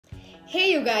Hey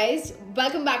you guys,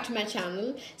 welcome back to my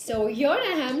channel. So here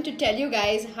I am to tell you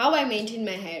guys how I maintain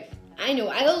my hair. I know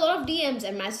I got a lot of DMs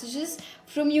and messages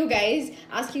from you guys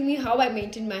asking me how I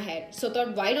maintain my hair. So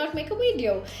thought why not make a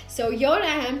video. So here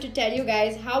I am to tell you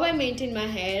guys how I maintain my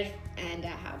hair, and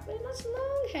I have very much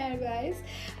long hair, guys.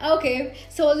 Okay,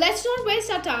 so let's not waste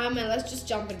our time and let's just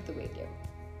jump into the video.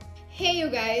 Hey you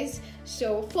guys,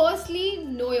 so firstly,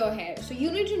 know your hair. So you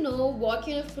need to know what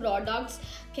kind of products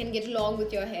can get along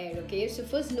with your hair. Okay, so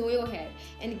first know your hair.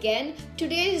 And again,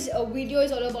 today's video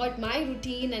is all about my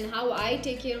routine and how I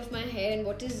take care of my hair and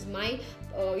what is my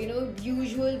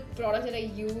usual product that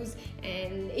I use,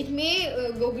 and it may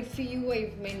go good for you or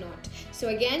it may not. So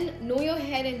again, know your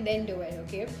hair and then do it.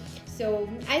 Okay, so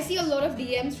I see a lot of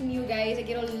DMs from you guys. I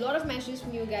get a lot of messages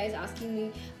from you guys asking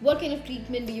me what kind of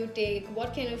treatment do you take,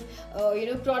 what kind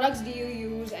of products do you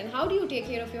use, and how do you take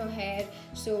care of your hair.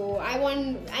 So I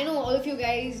know all of you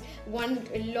guys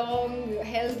want long,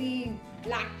 healthy,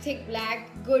 thick black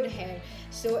good hair.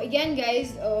 So again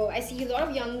guys, I see a lot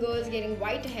of young girls getting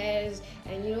white hairs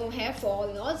and hair fall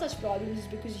and all such problems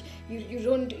because you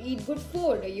don't eat good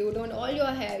food, you don't oil your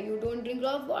hair, you don't drink a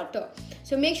lot of water.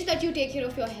 So make sure that you take care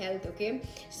of your health. Okay,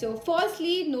 so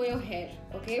firstly, know your hair.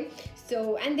 Okay,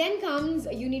 so and then comes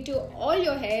you need to oil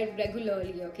your hair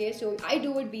regularly. Okay, so I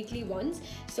do it weekly once.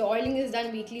 So oiling is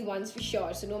done weekly once for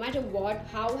sure. So no matter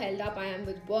how held up I am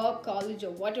with work, college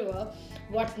or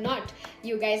whatnot,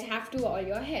 you guys have to oil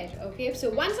your hair. Okay, so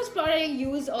one such product I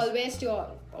use always to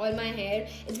oil my hair.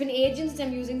 It's been ages since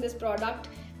I'm using this product.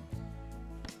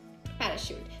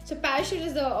 Parachute. So Parachute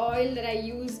is the oil that I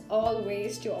use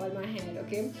always to oil my hair.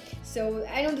 Okay, so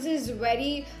I know this is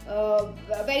very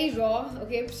raw.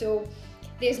 Okay, so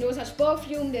there's no such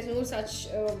perfume, there's no such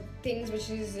things which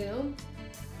is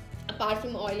apart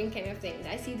from oiling kind of things.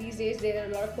 I see these days there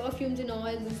are a lot of perfumes and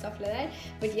oils and stuff like that,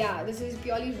 but yeah, this is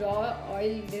purely raw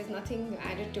oil, there's nothing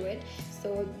added to it.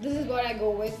 So this is what I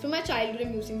go with. From my childhood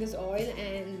I'm using this oil,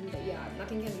 and yeah,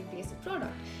 nothing can replace the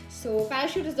product. So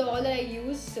Parachute is the oil that I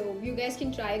use, so you guys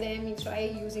can try them, you try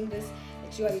using this,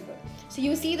 it's really good. So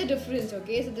you see the difference.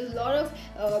 Okay, so there's a lot of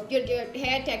your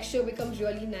hair texture becomes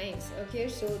really nice. Okay,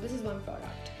 so this is one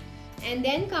product. And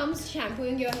then comes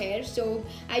shampooing your hair. So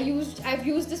I've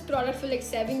used this product for like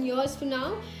 7 years for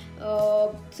now.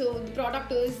 So the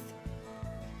product is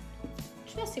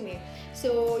TRESemmé.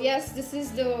 So yes, this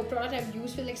is the product I've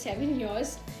used for like 7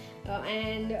 years.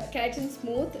 And Keratin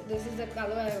Smooth, this is the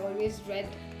color I always read.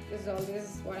 This is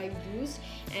always what I use,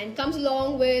 and comes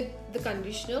along with the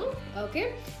conditioner.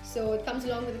 Okay, so it comes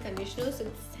along with the conditioner, so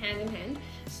it's hand in hand.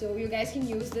 So you guys can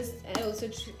use this and also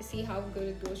see how good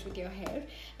it goes with your hair.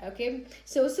 Okay,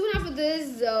 so soon after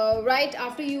this, right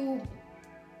after you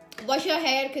wash your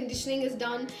hair, conditioning is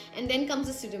done, and then comes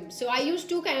the serum. So I use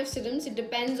two kind of serums. It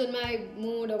depends on my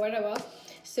mood or whatever.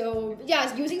 So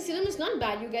yeah, using serum is not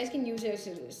bad. You guys can use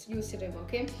serum.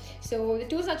 Okay, so the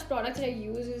two such products that I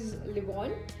use is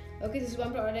Livon. Okay, this is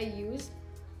one product I use.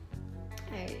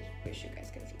 I wish you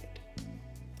guys can see it.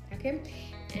 Okay,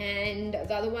 and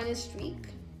the other one is Streax.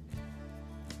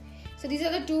 So these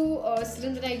are the two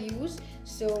serums that I use.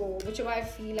 So whichever I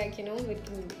feel like it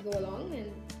can go along,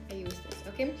 and I use this.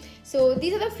 Okay, so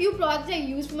these are the few products I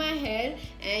use for my hair,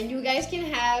 and you guys can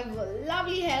have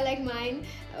lovely hair like mine.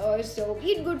 So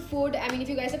eat good food. I mean, if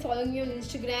you guys are following me on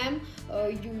Instagram,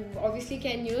 you obviously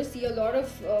can see a lot of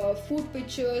food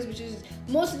pictures, which is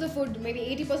most of the food, maybe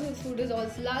 80% of the food is all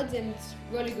salads, and it's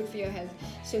really good for your health.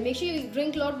 So make sure you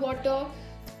drink a lot of water,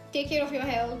 take care of your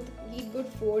health, eat good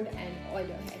food, and oil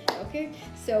your hair. Okay,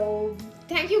 so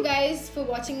thank you guys for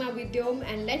watching my video,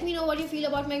 and let me know what you feel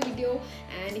about my video.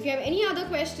 And if you have any other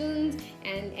questions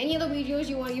and any other videos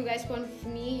you guys want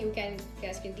from me, you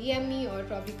guys can DM me or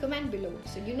probably comment below.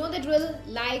 So you know the drill.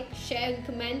 Like, share and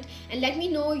comment, and let me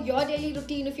know your daily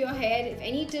routine of your hair. If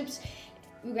any tips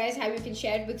you guys have, you can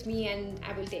share it with me and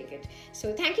I will take it.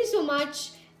 So thank you so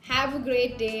much. Have a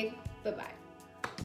great day. Bye bye.